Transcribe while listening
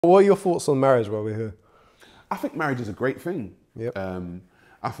What are your thoughts on marriage while we're here? I think marriage is a great thing. Yep.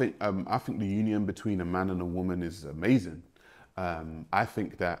 I think the union between a man and a woman is amazing. I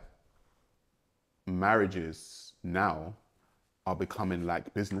think that marriages now are becoming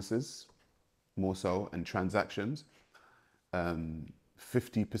like businesses more so and transactions.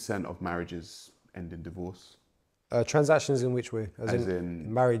 50% of marriages end in divorce. Transactions in which way? As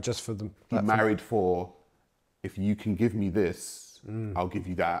in married just for the Be married for, if you can give me this, I'll give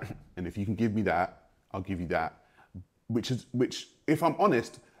you that. And if you can give me that, I'll give you that. Which, if I'm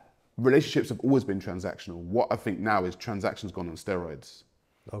honest, relationships have always been transactional. What I think now is transactions gone on steroids.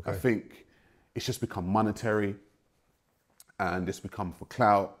 Okay. I think it's just become monetary, and it's become for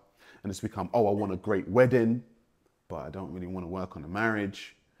clout, and it's become, oh, I want a great wedding, but I don't really want to work on a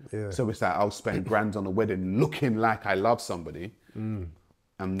marriage. Yeah. So it's like, I'll spend grand on a wedding looking like I love somebody. And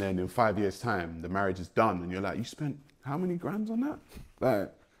then in 5 years' time, the marriage is done. And you're like, you spent how many grands on that?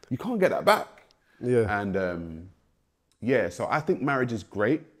 Like, you can't get that back. Yeah. And yeah, so I think marriage is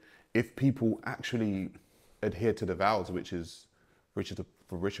great if people actually adhere to the vows, which is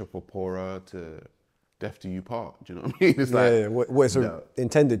for richer, for poorer, to death to you part. Do you know what I mean? It's like, yeah. What it's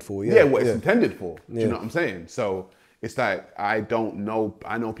intended for. Yeah. yeah, what it's intended for. Do Yeah. you know what I'm saying? So it's like, I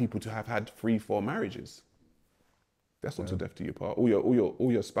know people to have had 3-4 marriages. That's not to death to your part.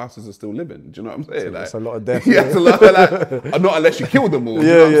 All your spouses are still living. Do you know what I'm saying? That's a lot of death. Yeah, it's a lot of like, not unless you kill them all. You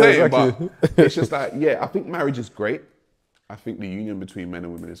know what I'm saying? exactly. But it's just like, yeah, I think marriage is great. I think the union between men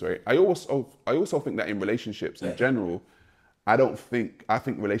and women is great. I also think that in relationships in general, I think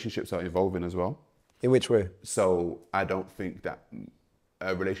relationships are evolving as well. In which way? So I don't think that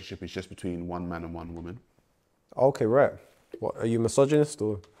a relationship is just between one man and one woman. Okay, right. What, are you misogynist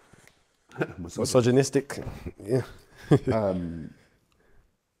or misogynistic? Yeah.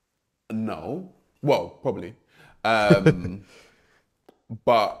 No. Well, probably.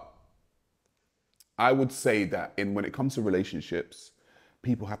 But I would say that when it comes to relationships,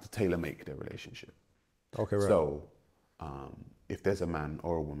 people have to tailor make their relationship. Okay, right. So if there's a man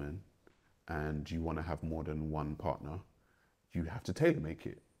or a woman and you want to have more than one partner, you have to tailor make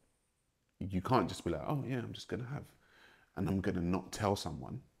it. You can't just be like, oh yeah, I'm just going to have, and I'm going to not tell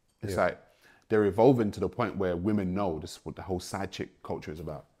someone. It's like, they're evolving to the point where women know this is what the whole side chick culture is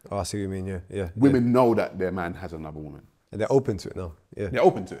about. Oh, I see what you mean, yeah. Women know that their man has another woman. And they're open to it now, yeah. They're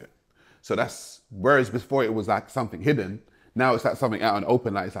open to it. So that's, whereas before it was like something hidden, now it's like something out and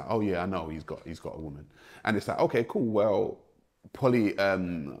open, like it's like, oh yeah, I know he's got a woman. And it's like, okay, cool, well,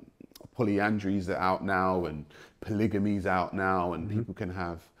 polyandries are out now and polygamy's out now and people can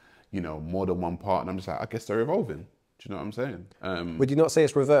have, more than one partner. I'm just like, I guess they're evolving. Do you know what I'm saying? Would you not say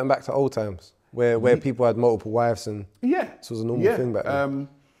it's reverting back to old times? Where people had multiple wives and this was a normal thing back then?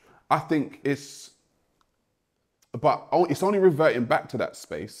 I think it's only reverting back to that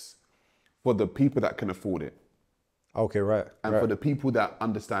space for the people that can afford it. Okay, right. And for the people that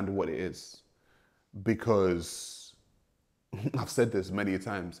understand what it is. Because I've said this many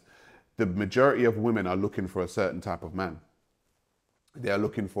times, the majority of women are looking for a certain type of man. They are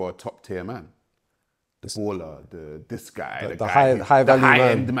looking for a top tier man. The baller, this guy, the guy, high value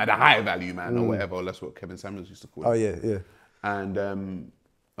man. The high value man or whatever. That's what Kevin Samuels used to call it. Oh yeah. And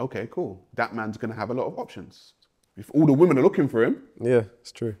okay, cool. That man's gonna have a lot of options. If all the women are looking for him, yeah,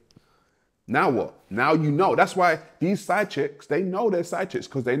 it's true. Now what? Now you know. That's why these side chicks, they know they're side chicks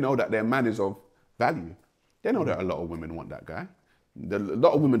because they know that their man is of value. They know that a lot of women want that guy. A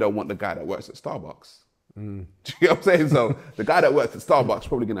lot of women don't want the guy that works at Starbucks. Do you know what I'm saying? So the guy that works at Starbucks is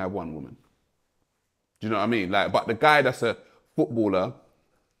probably gonna have one woman. Do you know what I mean? Like, but the guy that's a footballer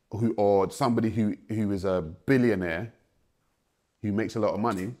or somebody who is a billionaire who makes a lot of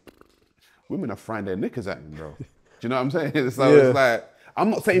money, women are frying their knickers at him, bro. Do you know what I'm saying? So it's like, I'm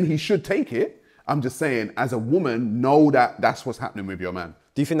not saying he should take it. I'm just saying, as a woman, know that that's what's happening with your man.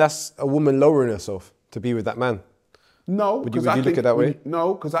 Do you think that's a woman lowering herself to be with that man? No. Would you look at that way?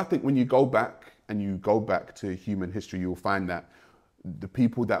 No, because I think when you go back to human history, you'll find that the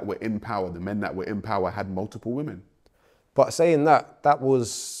people that were in power, the men that were in power had multiple women. But saying that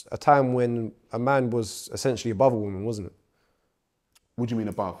was a time when a man was essentially above a woman, wasn't it? What do you mean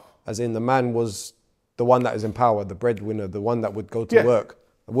above? As in the man was the one that was in power, the breadwinner, the one that would go to work.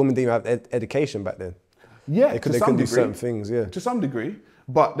 A woman didn't have education back then. Yeah, they couldn't do certain things, yeah. To some degree.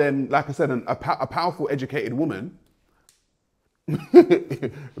 But then, like I said, a powerful, educated woman,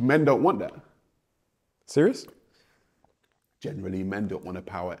 men don't want that. Serious? Generally, men don't want a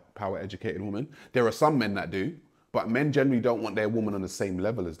power-educated woman. There are some men that do, but men generally don't want their woman on the same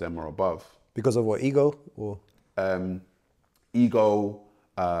level as them or above. Because of what, ego? Or ego,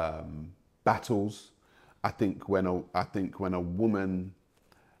 battles. I think when a woman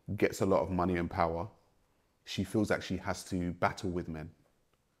gets a lot of money and power, she feels like she has to battle with men.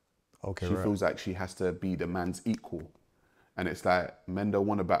 Okay, She right. feels like she has to be the man's equal. And it's like, men don't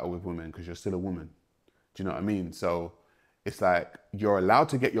want to battle with women because you're still a woman. Do you know what I mean? So it's like, you're allowed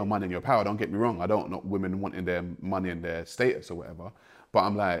to get your money and your power. Don't get me wrong. I don't know women wanting their money and their status or whatever. But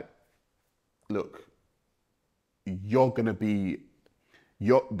I'm like, look, you're going to be,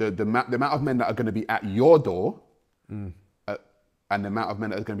 the amount of men that are going to be at your door and the amount of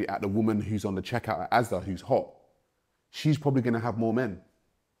men that are going to be at the woman who's on the checkout at Asda who's hot, she's probably going to have more men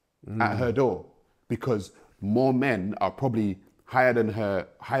at her door, because more men are probably higher than her,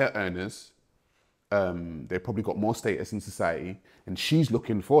 higher earners. They've probably got more status in society, and she's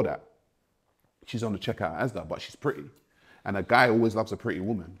looking for that. She's on the checkout at Asda, but she's pretty. And a guy always loves a pretty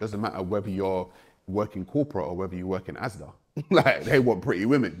woman. Doesn't matter whether you're working corporate or whether you work in Asda. Like, they want pretty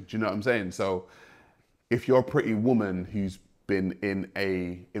women. Do you know what I'm saying? So if you're a pretty woman who's been in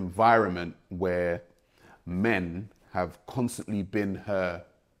a environment where men have constantly been her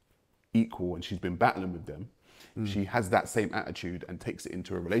equal and she's been battling with them, she has that same attitude and takes it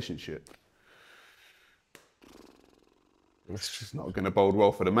into a relationship, it's just not going to bode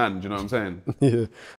well for the man. Do you know what I'm saying? Yeah.